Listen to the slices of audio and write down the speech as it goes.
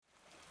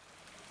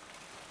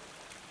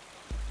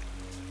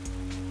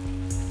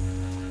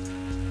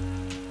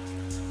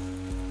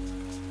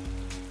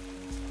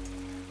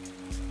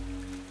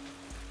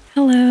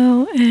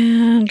Hello,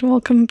 and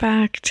welcome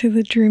back to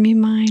the Dreamy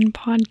Mind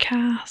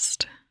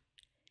podcast.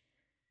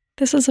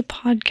 This is a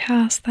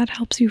podcast that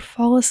helps you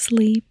fall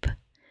asleep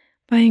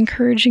by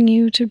encouraging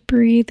you to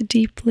breathe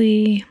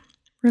deeply,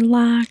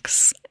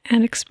 relax,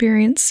 and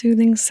experience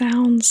soothing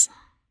sounds.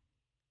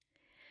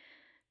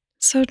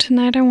 So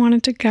tonight I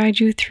wanted to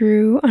guide you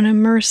through an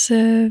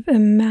immersive,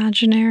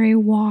 imaginary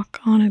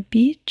walk on a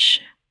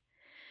beach,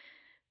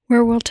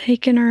 where we'll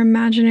take in our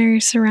imaginary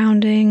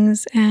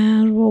surroundings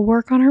and we'll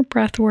work on our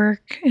breath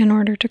work in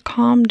order to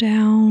calm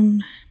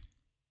down,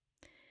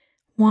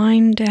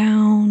 wind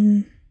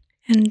down,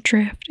 and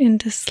drift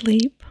into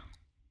sleep.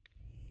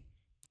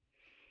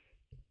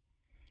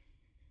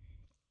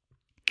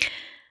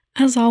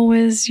 As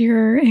always,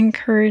 you're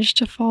encouraged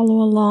to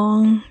follow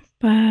along,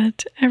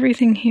 but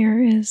everything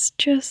here is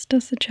just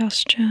a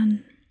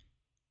suggestion.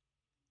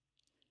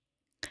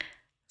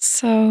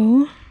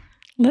 So,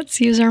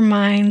 let's use our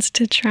minds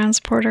to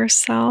transport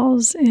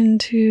ourselves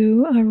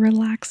into a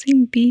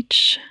relaxing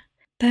beach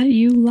that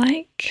you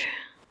like.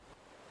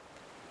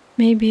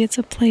 Maybe it's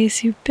a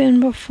place you've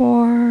been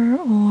before,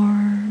 or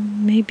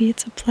maybe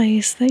it's a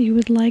place that you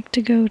would like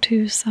to go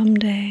to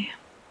someday.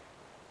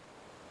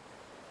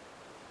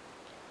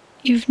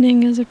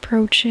 Evening is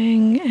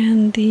approaching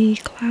and the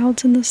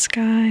clouds in the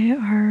sky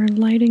are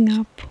lighting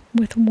up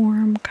with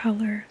warm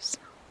colors.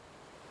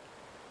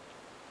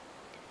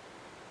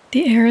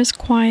 The air is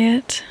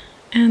quiet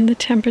and the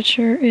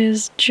temperature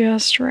is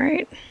just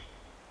right.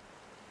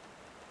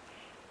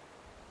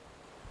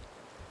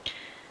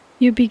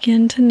 You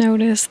begin to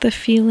notice the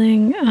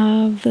feeling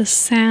of the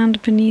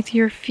sand beneath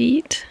your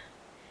feet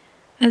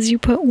as you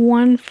put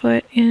one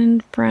foot in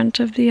front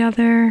of the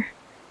other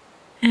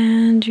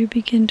and you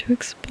begin to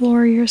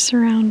explore your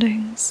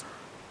surroundings.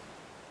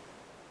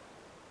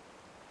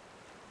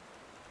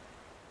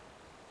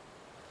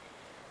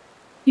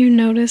 You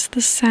notice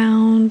the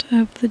sound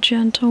of the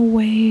gentle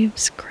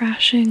waves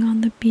crashing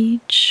on the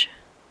beach.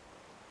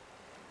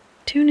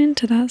 Tune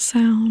into that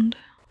sound.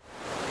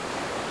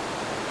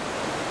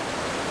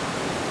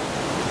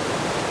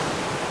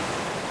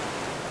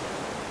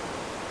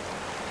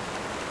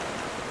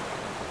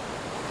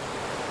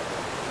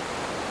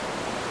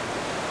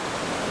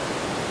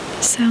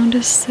 The sound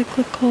is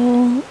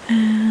cyclical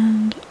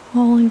and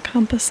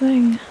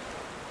all-encompassing.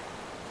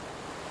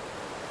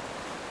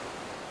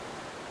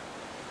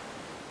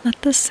 Let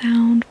the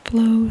sound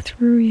flow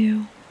through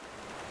you.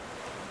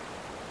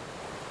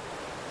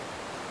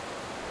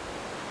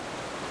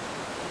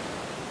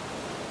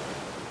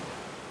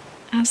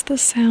 As the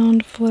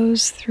sound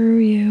flows through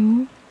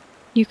you,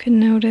 you can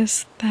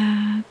notice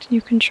that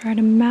you can try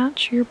to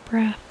match your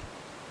breath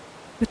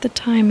with the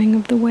timing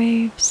of the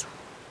waves.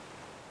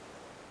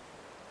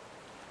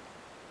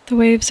 The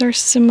waves are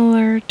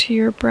similar to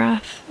your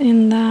breath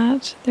in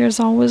that there's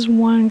always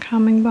one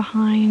coming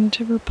behind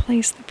to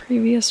replace the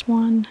previous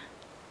one.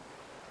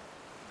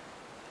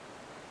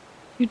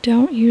 You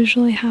don't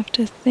usually have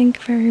to think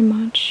very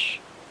much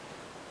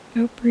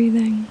about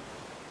breathing.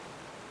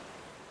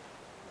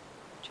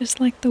 Just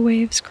like the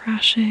waves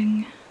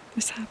crashing,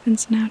 this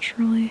happens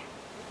naturally.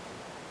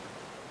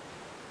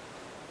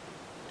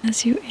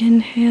 As you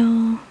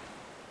inhale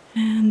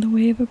and the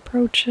wave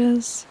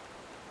approaches,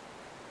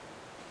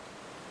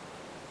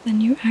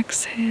 then you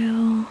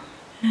exhale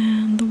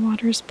and the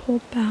water's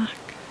pulled back.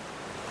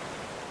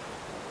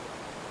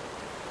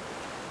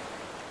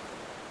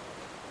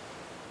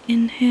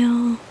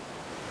 Inhale,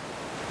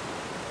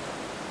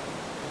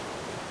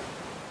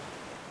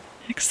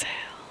 exhale.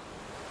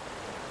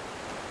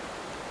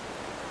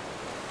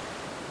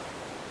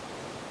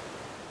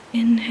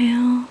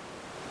 Inhale,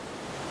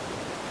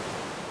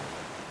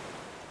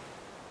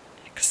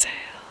 exhale.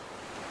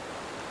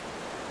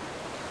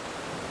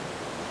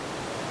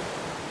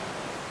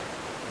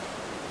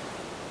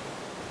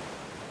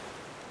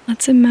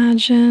 Let's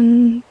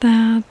imagine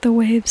that the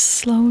waves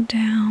slow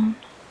down.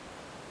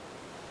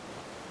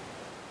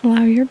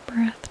 Allow your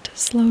breath to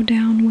slow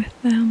down with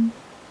them.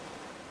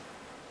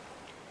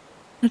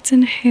 Let's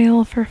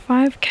inhale for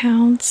 5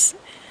 counts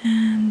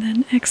and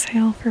then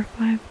exhale for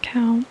 5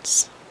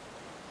 counts.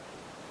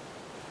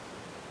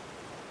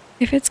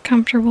 If it's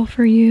comfortable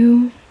for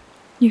you,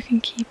 you can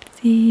keep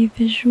the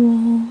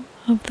visual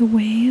of the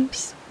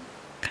waves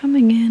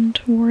coming in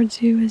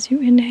towards you as you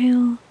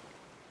inhale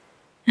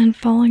and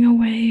falling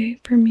away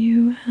from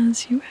you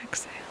as you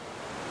exhale.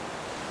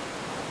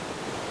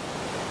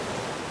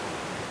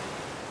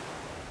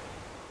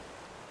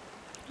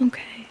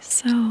 Okay,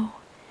 so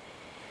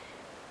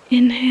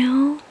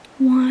inhale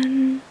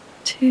 1,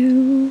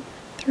 2,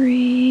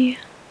 3,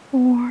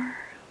 4,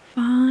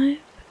 5.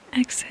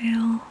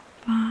 Exhale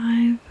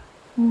 5,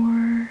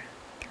 4,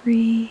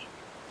 3,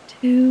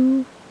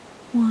 2,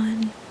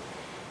 1.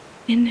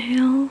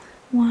 Inhale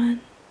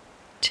 1,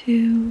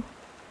 2,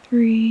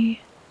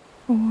 3,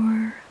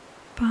 4,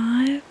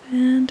 5,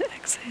 and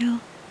exhale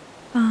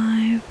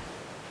 5,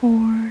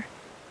 4,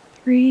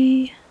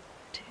 3,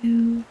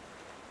 2,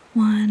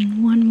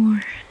 1. One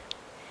more.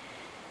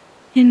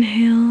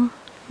 Inhale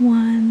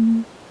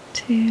 1,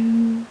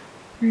 2,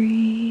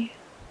 3,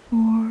 4,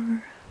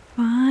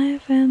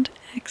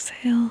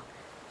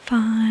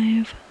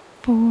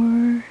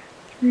 4,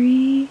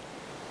 3,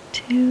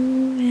 2,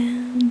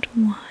 and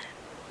 1.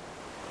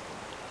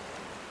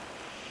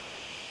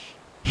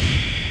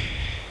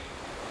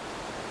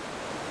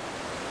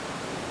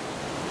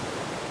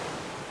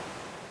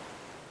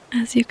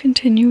 As you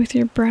continue with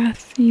your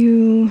breath,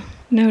 you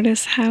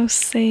notice how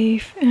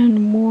safe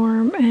and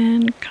warm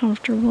and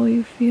comfortable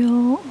you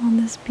feel on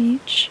this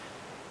beach.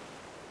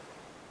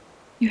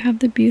 You have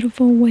the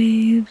beautiful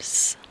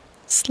waves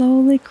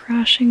slowly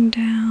crashing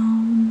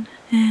down,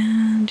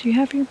 and you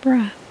have your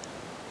breath.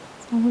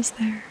 It's always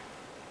there.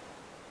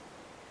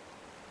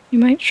 You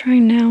might try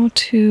now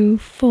to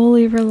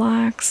fully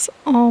relax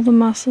all the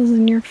muscles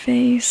in your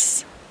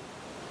face,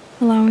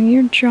 allowing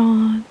your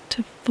jaw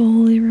to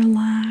fully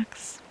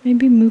relax.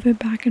 Maybe move it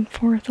back and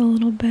forth a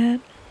little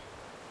bit.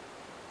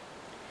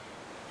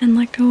 And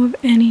let go of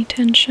any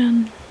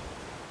tension.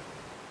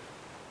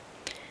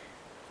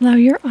 Allow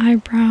your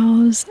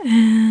eyebrows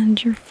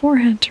and your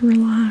forehead to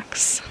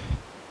relax.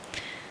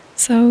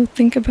 So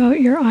think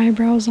about your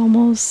eyebrows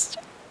almost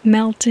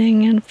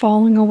melting and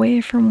falling away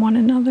from one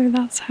another.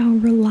 That's how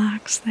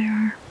relaxed they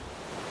are.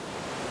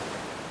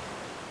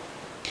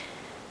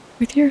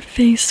 With your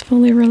face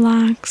fully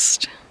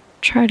relaxed,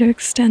 try to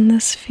extend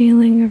this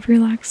feeling of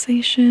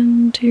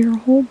relaxation to your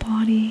whole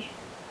body.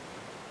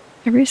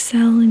 Every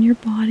cell in your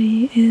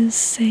body is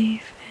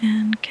safe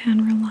and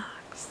can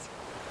relax.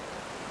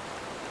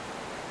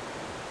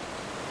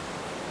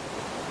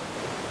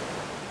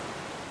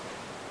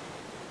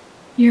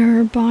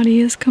 Your body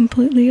is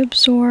completely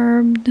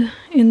absorbed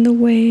in the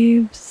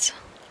waves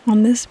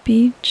on this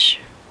beach,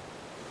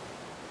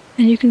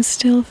 and you can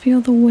still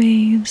feel the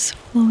waves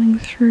flowing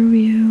through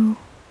you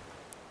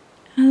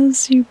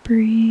as you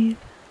breathe.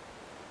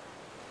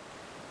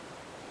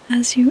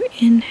 As you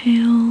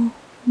inhale,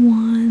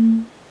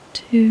 1,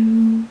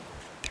 2,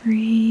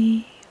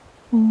 3,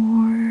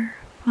 4,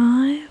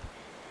 5,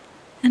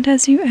 and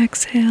as you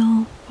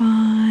exhale,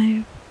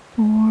 5,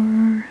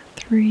 4,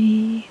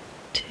 3,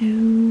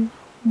 2,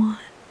 1.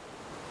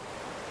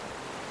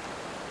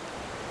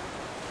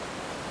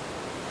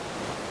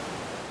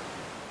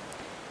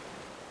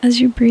 As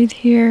you breathe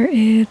here,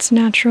 it's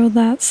natural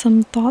that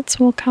some thoughts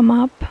will come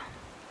up,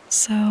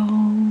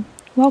 so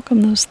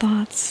welcome those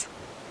thoughts.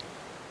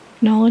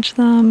 Acknowledge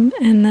them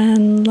and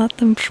then let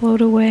them float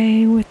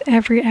away with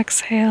every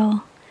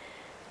exhale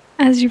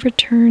as you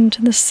return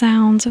to the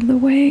sounds of the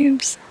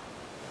waves.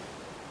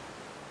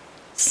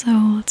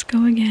 So let's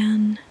go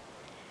again.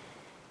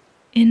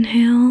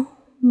 Inhale,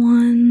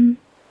 1,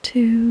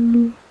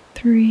 2,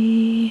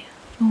 3,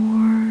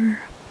 4,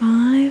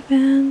 5,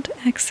 and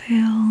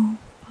exhale,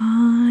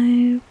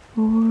 5,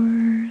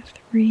 4,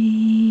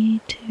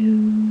 3,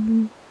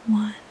 2,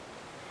 1.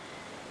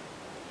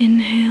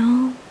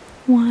 Inhale,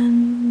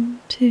 1,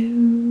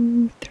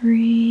 2,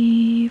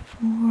 3,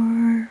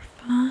 4,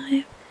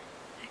 5.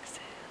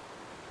 Exhale,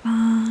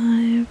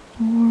 5,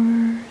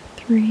 4,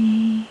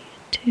 3,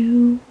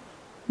 2,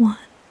 1.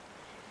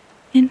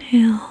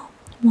 Inhale,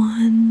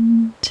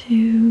 1,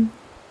 2,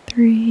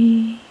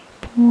 3,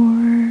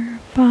 4,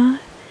 5.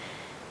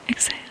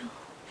 Exhale,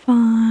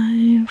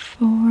 5,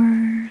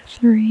 4,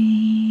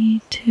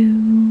 3,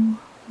 2,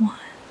 1.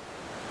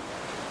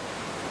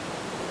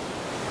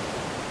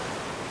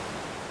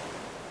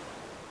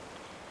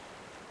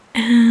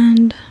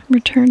 And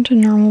return to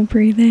normal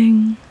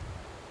breathing.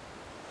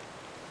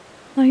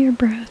 Allow your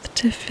breath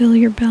to fill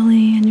your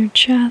belly and your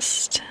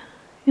chest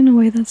in a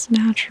way that's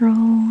natural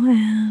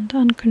and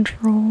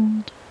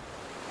uncontrolled.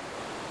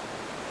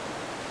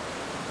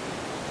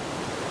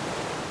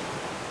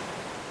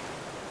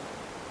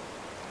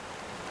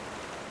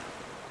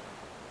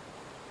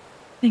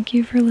 Thank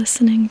you for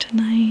listening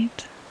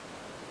tonight.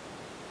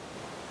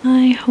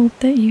 I hope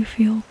that you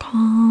feel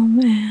calm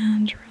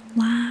and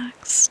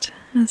relaxed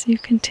as you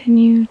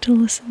continue to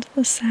listen to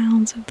the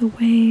sounds of the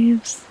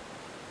waves.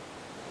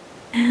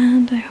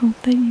 And I hope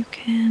that you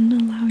can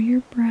allow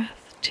your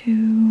breath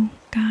to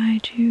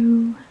guide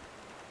you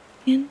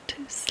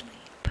into sleep.